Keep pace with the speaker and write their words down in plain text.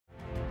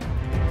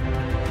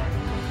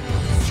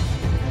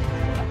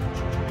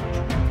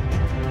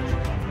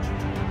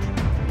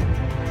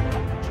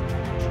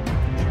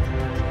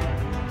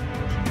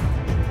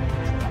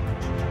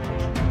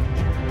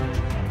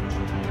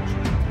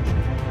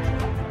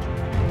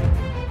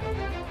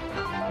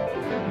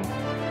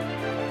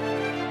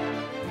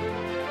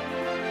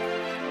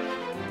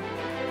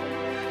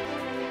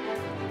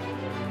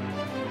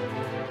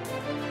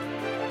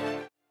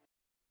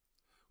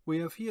We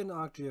have here an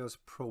ArcGIS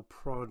Pro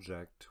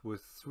project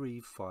with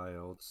 3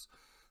 files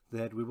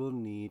that we will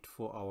need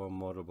for our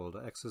model builder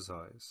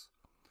exercise.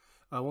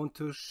 I want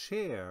to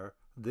share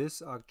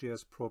this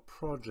ArcGIS Pro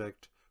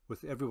project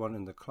with everyone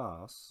in the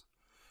class,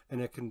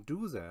 and I can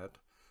do that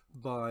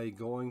by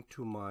going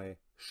to my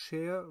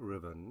Share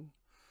ribbon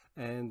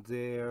and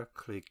there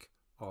click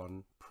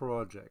on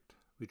Project,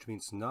 which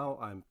means now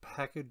I'm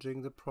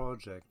packaging the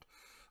project.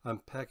 I'm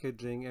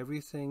packaging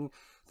everything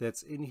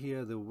that's in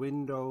here, the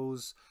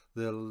windows,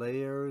 the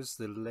layers,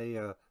 the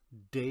layer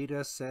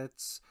data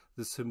sets,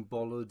 the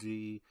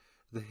symbology,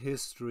 the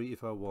history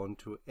if I want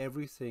to.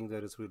 Everything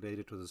that is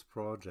related to this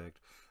project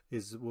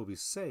will be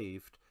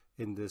saved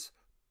in this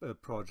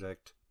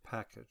project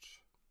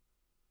package.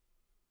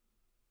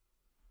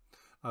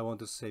 I want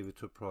to save it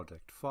to a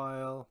project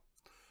file.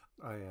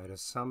 I add a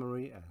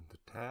summary and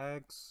the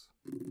tags.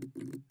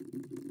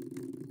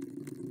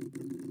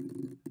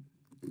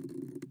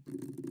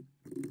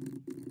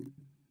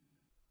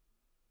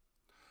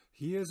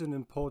 Here's an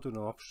important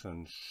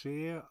option,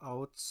 share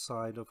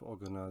outside of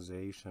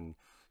organization.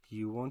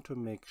 You want to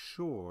make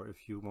sure,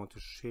 if you want to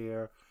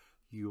share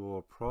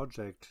your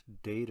project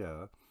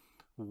data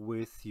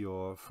with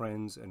your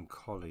friends and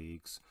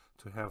colleagues,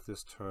 to have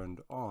this turned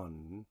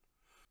on.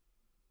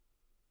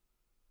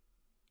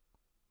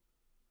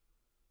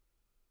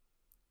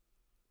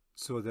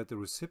 So that the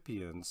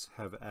recipients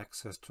have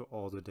access to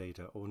all the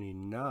data. Only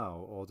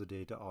now all the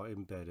data are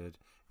embedded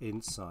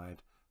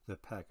inside the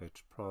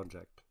package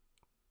project.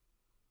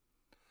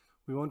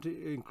 We want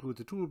to include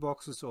the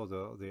toolboxes,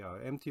 although they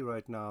are empty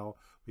right now.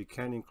 We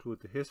can include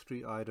the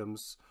history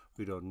items.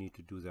 We don't need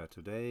to do that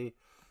today.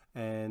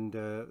 And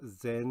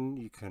then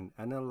you can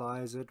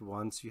analyze it.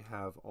 Once you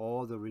have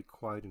all the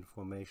required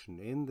information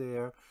in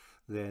there,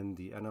 then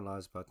the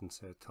Analyze button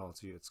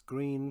tells you it's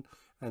green,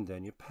 and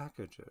then you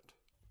package it.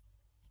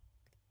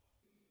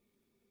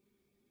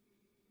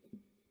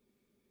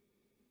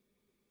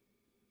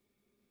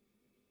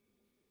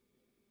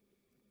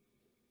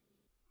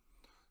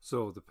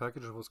 So the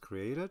package was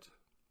created,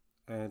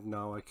 and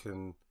now I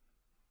can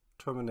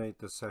terminate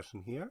the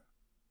session here,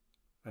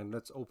 and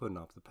let's open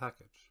up the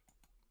package.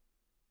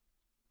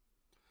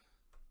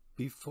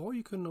 Before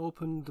you can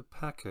open the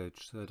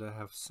package that I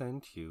have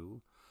sent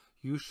you,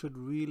 you should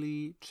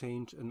really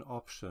change an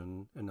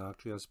option in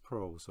ArcGIS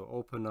Pro. So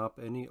open up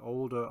any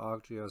older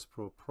ArcGIS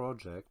Pro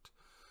project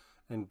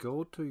and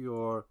go to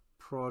your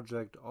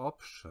project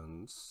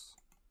options,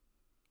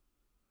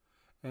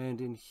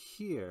 and in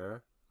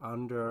here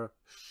under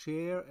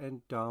Share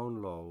and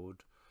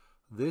Download,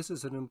 this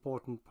is an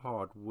important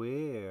part.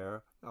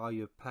 Where are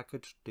your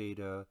packaged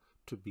data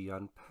to be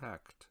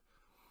unpacked?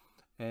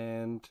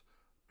 And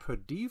per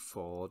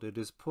default, it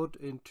is put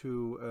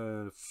into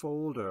a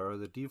folder,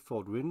 the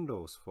default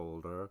Windows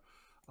folder.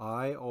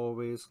 I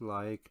always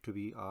like to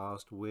be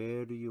asked,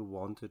 where do you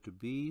want it to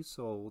be,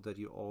 so that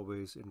you're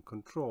always in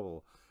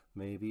control.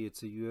 Maybe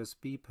it's a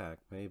USB pack,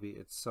 maybe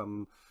it's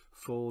some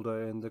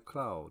folder in the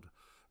cloud.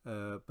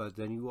 But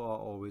then you are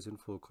always in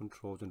full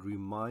control and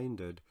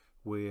reminded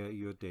where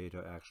your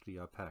data actually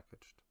are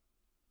packaged.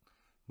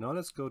 Now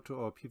let's go to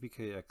our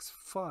PPKX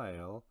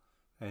file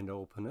and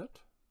open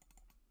it.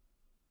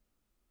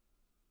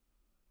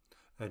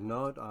 And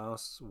now it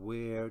asks,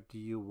 where do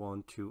you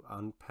want to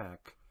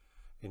unpack,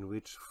 in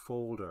which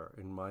folder?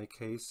 In my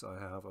case, I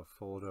have a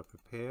folder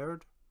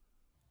prepared,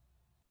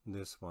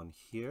 this one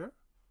here.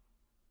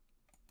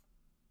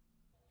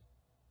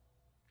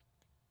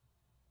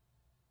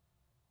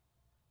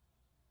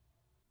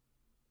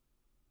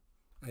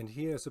 And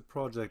here is a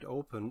project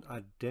open,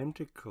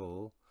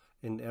 identical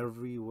in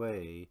every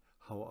way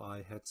how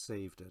I had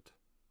saved it.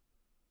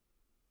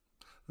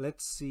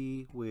 Let's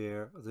see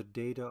where the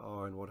data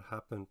are and what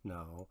happened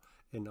now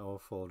in our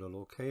folder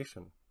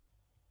location.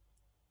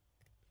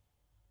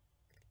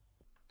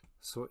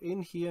 So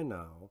in here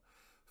now,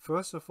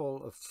 first of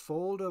all, a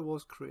folder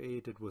was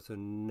created with a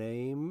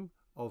name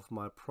of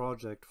my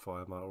project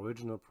file, my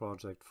original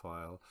project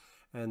file,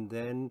 and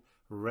then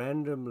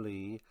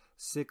randomly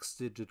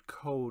 6-digit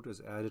code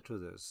is added to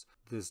this.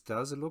 This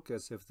does look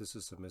as if this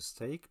is a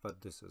mistake,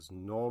 but this is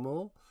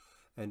normal.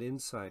 And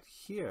inside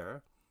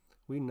here,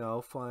 we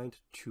now find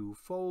 2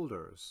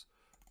 folders.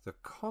 The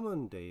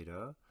common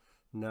data,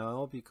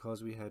 now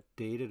because we had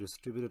data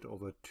distributed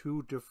over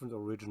 2 different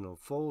original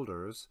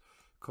folders,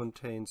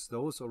 contains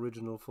those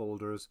original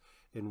folders,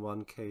 in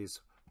one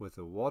case with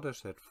a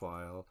watershed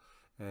file,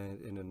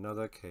 and in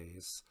another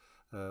case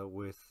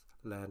with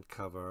land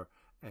cover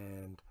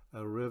and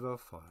a river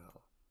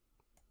file.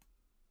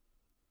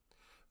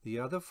 The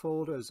other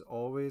folder is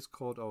always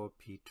called our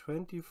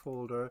P20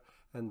 folder,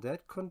 and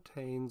that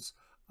contains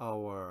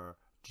our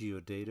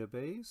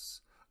geodatabase,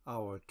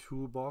 our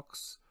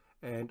toolbox,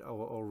 and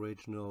our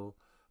original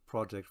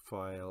project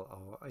file,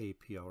 our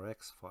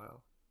APRX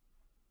file.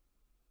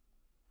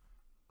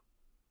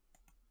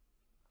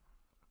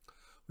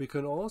 We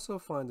can also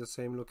find the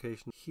same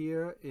location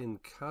here in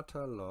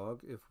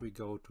Catalog. If we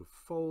go to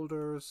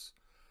Folders,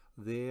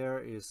 there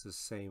is the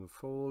same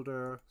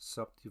folder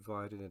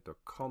subdivided into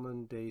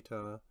common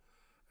data,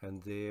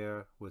 and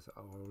there with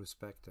our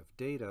respective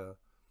data,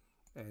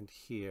 and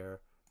here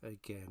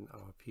again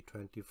our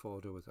P20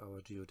 folder with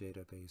our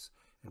geodatabase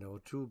and our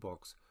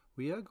toolbox.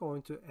 We are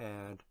going to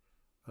add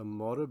a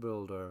model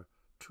builder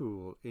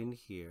tool in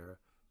here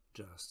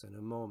just in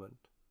a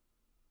moment.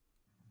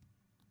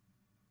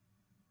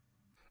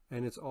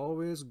 And it's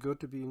always good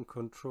to be in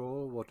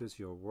control. What is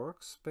your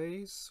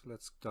workspace?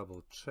 Let's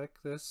double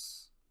check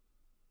this.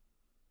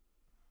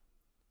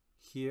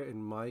 Here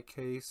in my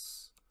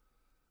case,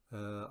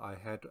 I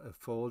had a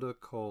folder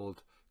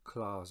called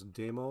class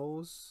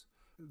demos.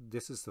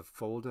 This is the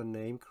folder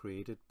name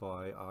created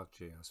by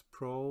ArcGIS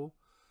Pro.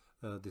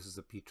 This is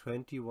the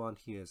P20 one.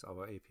 Here is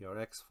our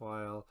APRX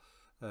file.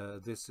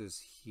 This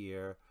is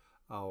here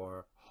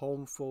our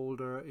home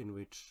folder in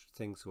which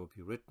things will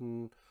be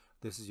written.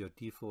 This is your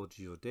default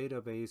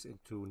geodatabase.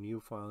 Into new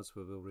files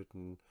will be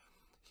written.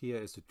 Here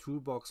is the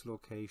toolbox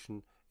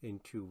location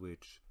into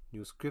which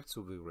new scripts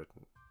will be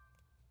written.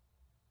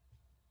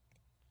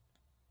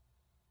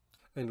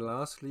 And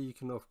lastly, you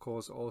can of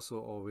course also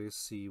always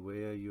see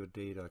where your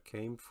data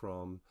came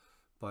from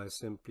by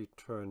simply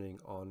turning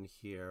on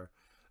here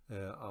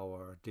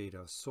our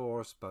data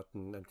source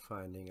button and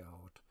finding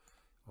out,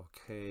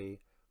 okay,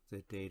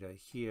 the data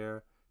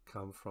here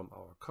come from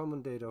our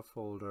common data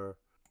folder,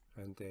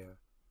 and they're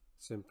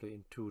simply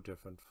in two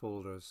different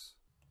folders.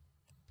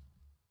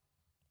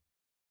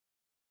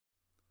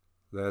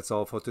 That's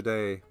all for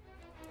today.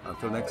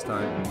 Until next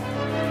time.